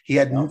this.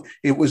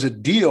 It was a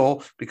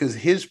deal because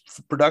his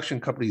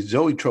production company,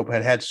 Zoetrope,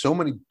 had so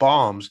many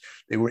bombs.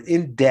 They were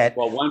in debt,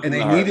 and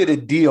they needed a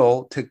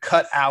deal to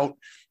cut out.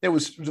 It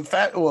was he was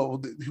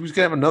going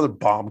to have another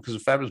bomb because the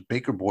Fabulous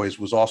Baker Boys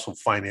was also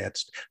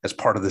financed as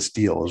part of this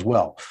deal as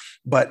well.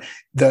 But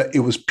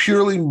it was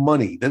purely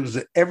money. That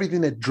was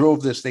everything that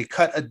drove this. They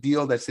cut a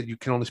deal that said you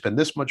can only spend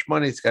this much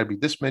money. It's got to be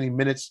this many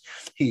minutes.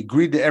 He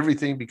agreed to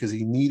everything because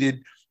he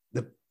needed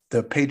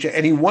the paycheck,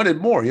 and he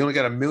wanted more. He only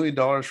got $1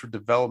 million for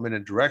development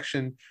and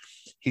direction.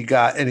 He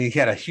had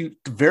a huge,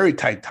 very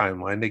tight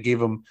timeline. They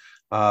gave him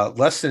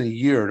less than a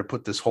year to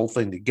put this whole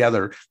thing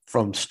together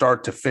from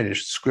start to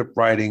finish, script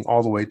writing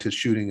all the way to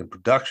shooting and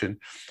production.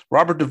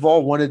 Robert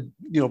Duvall wanted,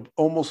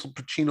 almost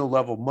Pacino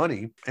level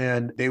money,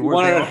 and he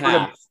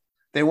wanted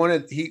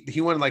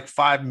like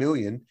 $5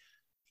 million,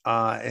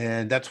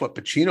 and that's what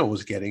Pacino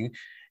was getting.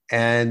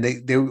 And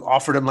they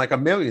offered him like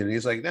 $1 million.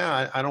 He's like,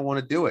 nah, I don't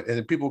want to do it. And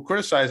then people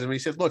criticized him. He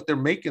said, look, they're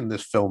making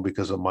this film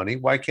because of money.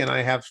 Why can't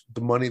I have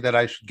the money that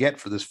I should get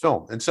for this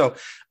film? And so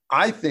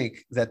I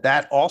think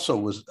that also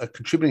was a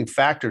contributing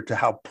factor to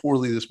how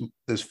poorly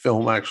this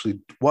film actually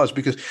was,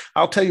 because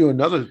I'll tell you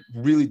another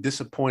really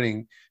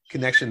disappointing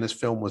connection in this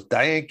film was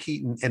Diane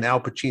Keaton and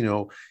Al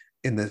Pacino.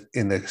 In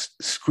the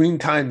screen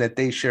time that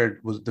they shared,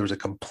 there was a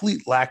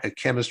complete lack of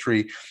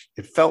chemistry.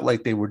 It felt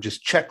like they were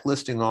just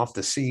checklisting off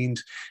the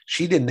scenes.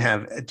 She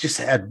just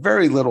had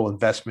very little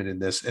investment in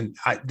this, and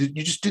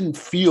you just didn't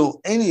feel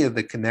any of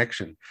the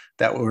connection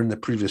that were in the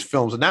previous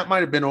films. And that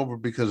might have been over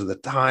because of the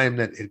time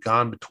that had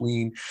gone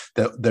between.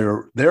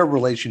 Their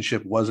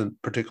relationship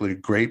wasn't particularly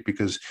great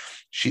because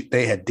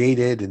they had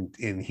dated,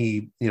 and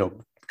he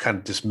kind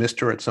of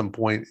dismissed her at some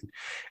point.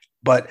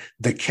 But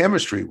the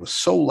chemistry was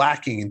so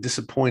lacking and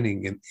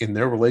disappointing in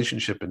their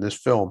relationship in this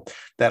film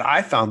that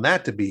I found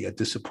that to be a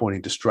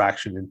disappointing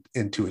distraction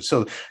into it.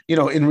 So,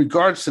 in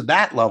regards to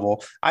that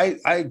level, I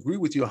agree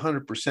with you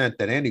 100%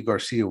 that Andy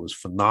Garcia was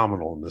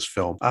phenomenal in this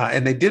film.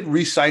 And they did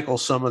recycle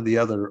some of the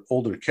other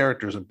older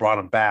characters and brought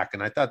them back.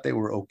 And I thought they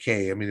were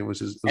okay. I mean, it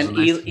was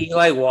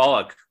Eli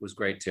Wallach was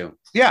great too.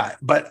 Yeah.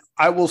 But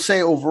I will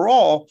say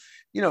overall,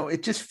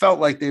 it just felt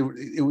like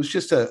it was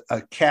just a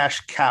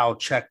cash cow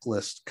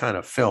checklist kind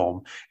of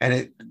film.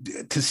 And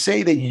to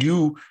say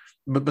that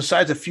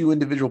besides a few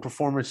individual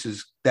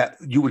performances, that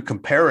you would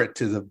compare it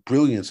to the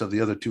brilliance of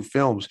the other two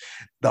films,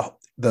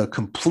 the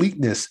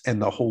completeness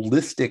and the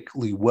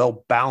holistically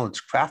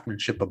well-balanced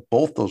craftsmanship of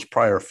both those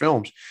prior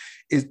films,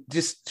 it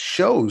just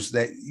shows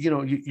that,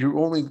 you're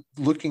only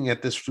looking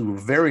at this through a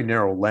very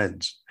narrow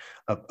lens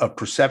of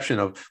perception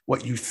of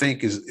what you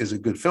think is a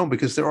good film,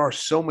 because there are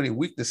so many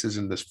weaknesses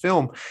in this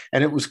film.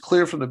 And it was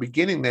clear from the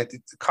beginning that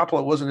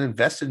Coppola wasn't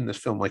invested in this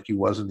film like he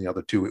was in the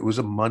other two. It was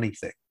a money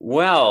thing.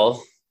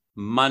 Well,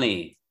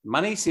 money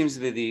seems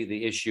to be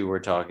the issue we're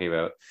talking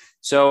about.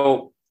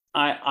 So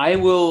I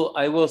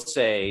will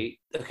say,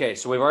 okay,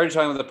 so we've already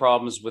talked about the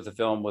problems with the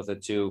film, with the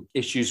two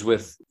issues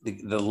with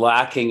the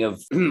lacking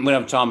of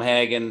when Tom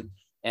Hagen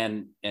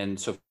and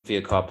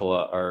Sofia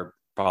Coppola are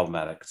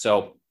problematic.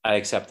 So I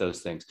accept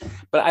those things,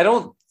 but I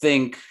don't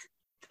think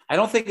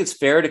it's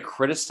fair to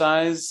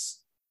criticize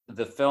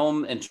the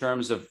film in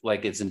terms of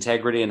like its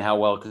integrity and how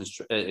well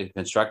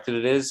constructed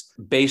it is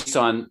based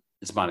on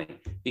its money,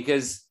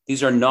 because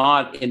these are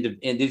not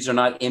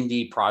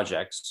indie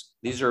projects.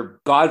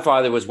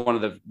 Godfather was one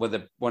of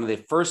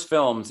the first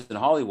films in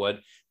Hollywood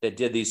that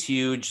did these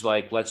huge,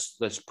 like, let's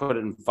put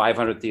it in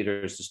 500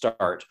 theaters to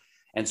start.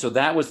 And so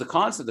that was the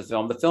concept of the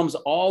film. The film's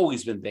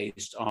always been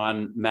based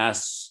on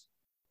mass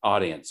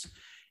audience.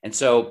 And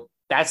so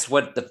that's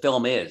what the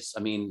film is.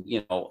 I mean,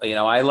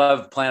 I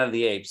love Planet of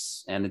the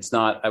Apes, and it's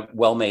not a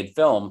well-made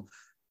film.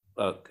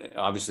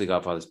 Obviously,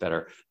 Godfather's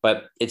better,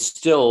 but it's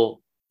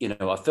still,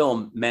 a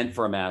film meant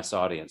for a mass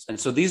audience. And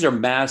so these are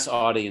mass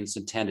audience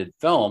intended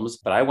films,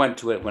 but I went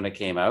to it when it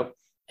came out,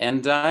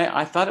 and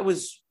I thought it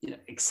was,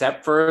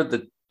 except for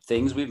the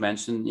things we've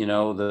mentioned,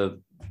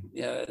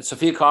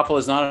 Sofia Coppola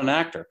is not an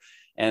actor,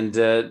 and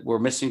we're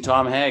missing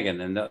Tom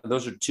Hagen. And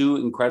those are two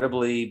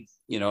incredibly,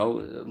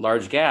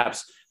 large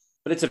gaps.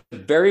 But it's a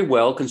very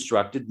well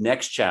constructed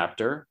next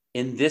chapter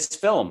in this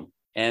film.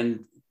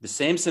 And the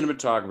same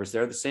cinematographers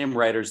there, the same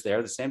writers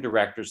there, the same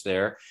directors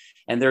there,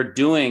 and they're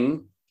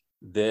doing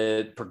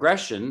the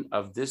progression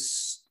of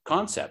this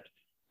concept.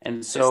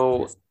 And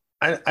so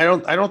I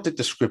don't think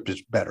the script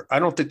is better. I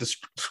don't think the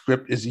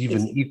script is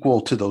even equal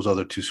to those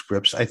other two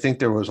scripts. I think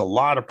there was a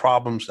lot of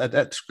problems.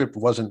 That script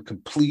wasn't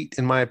complete,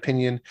 in my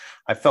opinion.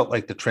 I felt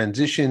like the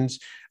transitions,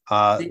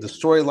 the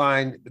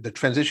storyline, the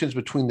transitions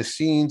between the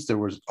scenes, there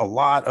was a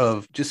lot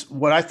of just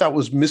what I thought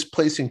was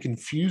misplacing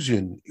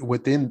confusion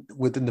within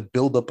the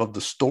buildup of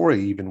the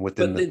story, even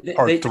within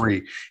part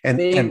three. And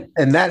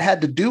that had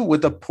to do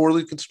with a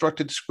poorly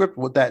constructed script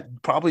that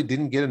probably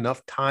didn't get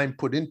enough time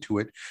put into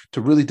it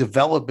to really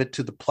develop it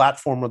to the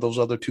platform of those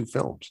other two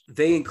films.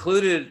 They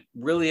included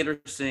really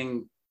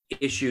interesting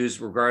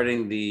issues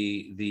regarding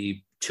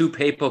the two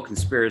papal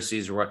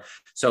conspiracies, or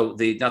so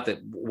not the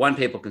one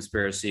papal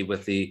conspiracy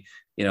with the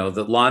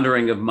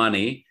laundering of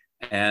money.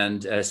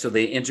 And so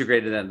they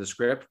integrated that in the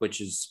script, which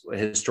is a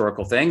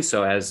historical thing.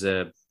 So as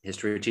a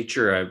history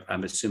teacher,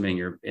 I'm assuming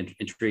you're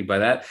intrigued by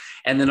that.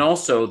 And then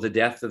also the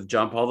death of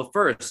John Paul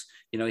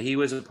I. He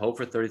was a pope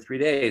for 33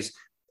 days.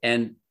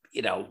 And,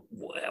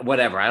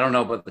 whatever. I don't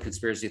know about the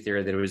conspiracy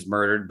theory that he was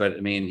murdered, but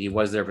I mean, he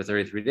was there for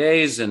 33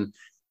 days and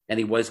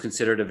he was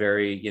considered a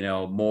very,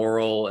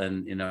 moral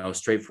and,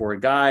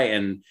 straightforward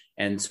guy.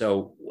 And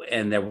so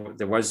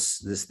there was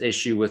this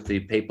issue with the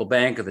papal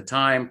bank at the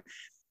time.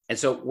 And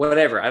so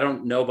whatever, I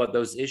don't know about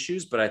those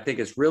issues, but I think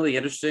it's really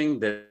interesting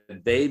that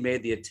they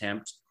made the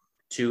attempt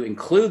to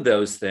include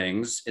those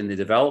things in the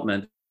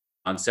development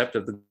concept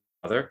of the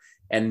father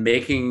and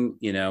making,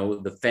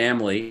 the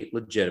family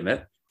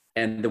legitimate.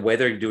 And the way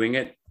they're doing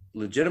it,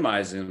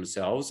 legitimizing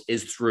themselves,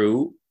 is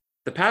through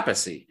the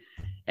papacy.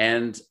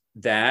 And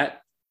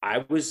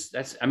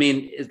it's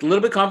a little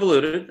bit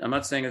convoluted. I'm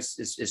not saying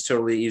it's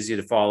totally easy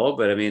to follow,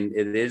 but I mean,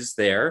 it is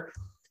there.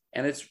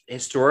 And it's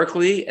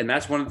historically, and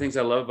that's one of the things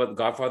I love about The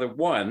Godfather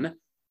 1.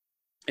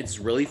 It's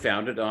really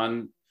founded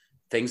on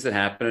things that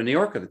happened in New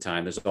York at the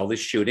time. There's all these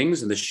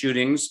shootings, and the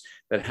shootings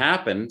that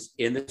happened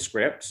in the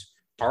script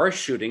are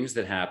shootings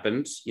that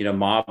happened,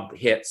 mob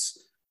hits.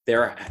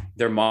 They're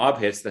mob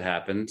hits that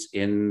happened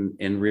in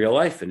real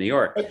life in New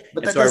York.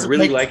 But and so I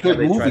really like how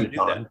they try to do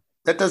that.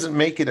 That doesn't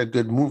make it a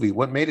good movie.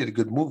 What made it a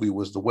good movie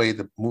was the way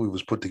the movie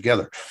was put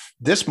together.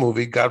 This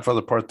movie,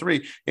 Godfather Part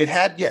 3, it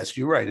had, yes,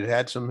 you're right, it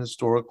had some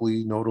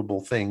historically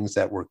notable things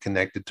that were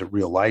connected to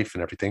real life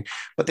and everything.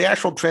 But the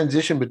actual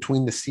transition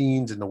between the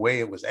scenes and the way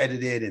it was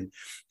edited, and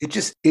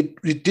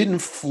it didn't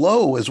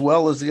flow as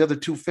well as the other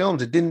two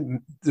films. It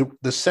didn't,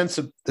 the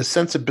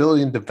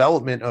sensibility and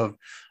development of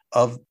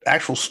of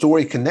actual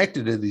story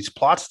connected to these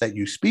plots that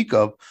you speak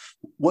of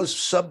was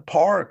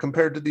subpar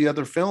compared to the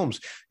other films.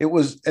 It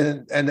was,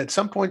 and at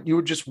some point you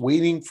were just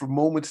waiting for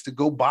moments to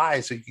go by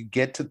so you could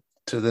get to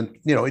the,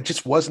 it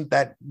just wasn't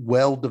that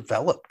well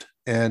developed.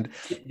 And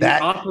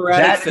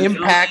that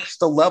impacts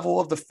the level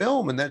of the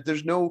film, and that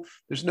there's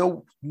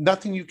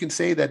nothing you can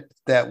say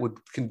that would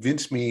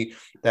convince me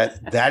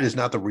that is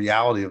not the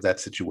reality of that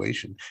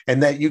situation,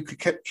 and that you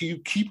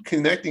keep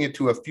connecting it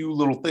to a few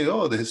little things.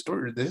 Oh, the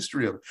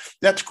history of it.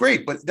 That's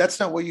great, but that's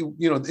not what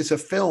it's a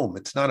film.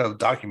 It's not a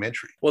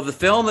documentary. Well, the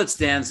film that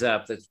stands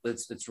up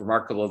that's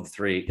remarkable of the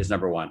three is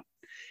number one,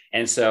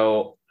 and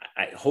so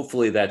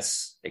hopefully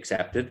that's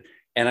accepted.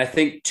 And I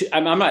think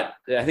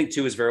I think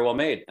two is very well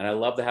made. And I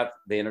love to have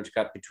the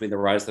intercut between the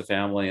rise of the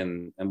family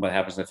and what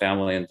happens in the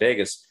family in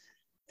Vegas.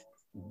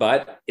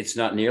 But it's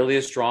not nearly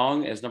as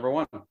strong as number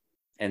one.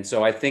 And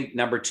so I think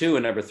number two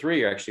and number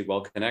three are actually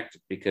well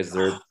connected because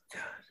they're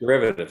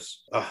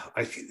derivatives.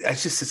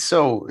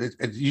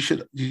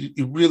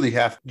 You really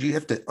have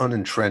to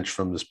unentrench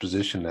from this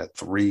position that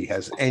three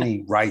has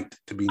any right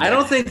to be. I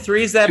don't think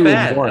three is that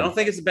bad. I don't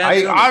think it's a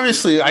bad.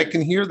 Obviously, I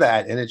can hear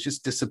that, and it's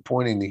just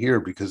disappointing to hear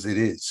because it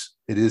is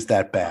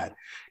that bad.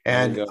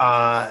 And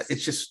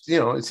it's just,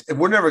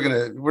 we're never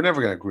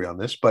gonna agree on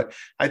this, but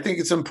I think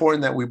it's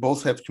important that we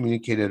both have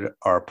communicated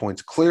our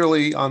points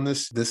clearly on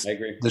this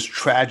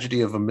tragedy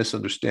of a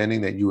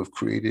misunderstanding that you have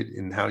created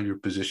in how you're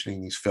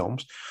positioning these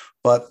films.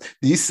 But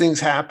these things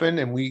happen,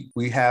 and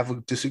we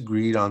have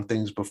disagreed on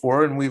things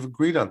before, and we've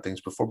agreed on things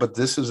before. But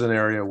this is an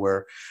area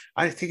where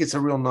I think it's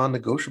a real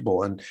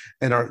non-negotiable. And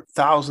our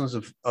thousands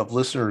of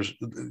listeners,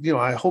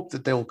 I hope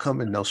that they will come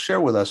and they'll share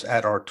with us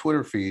at our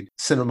Twitter feed,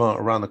 Cinema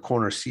Around the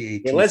Corner,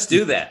 CAT. Yeah, let's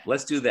do that.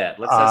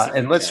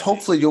 Let's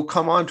hopefully you'll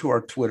come on to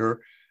our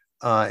Twitter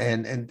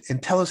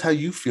and tell us how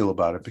you feel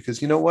about it,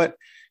 because you know what?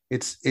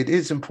 It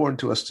is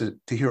important to us to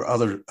hear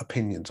other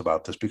opinions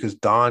about this, because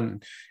Don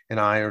and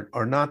I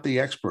are not the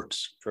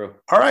experts. True.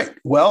 All right.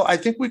 Well, I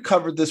think we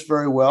covered this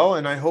very well.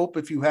 And I hope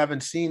if you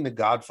haven't seen the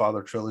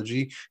Godfather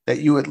trilogy, that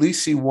you at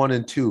least see 1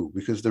 and 2,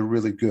 because they're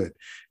really good.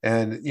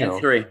 And,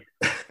 three.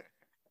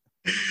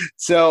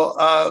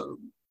 So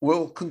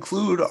we'll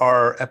conclude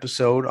our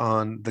episode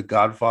on The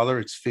Godfather,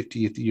 its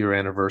 50th year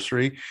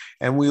anniversary.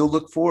 And we'll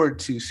look forward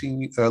to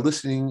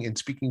listening and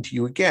speaking to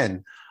you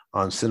again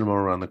on Cinema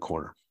Around the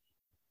Corner.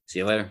 See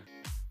you later.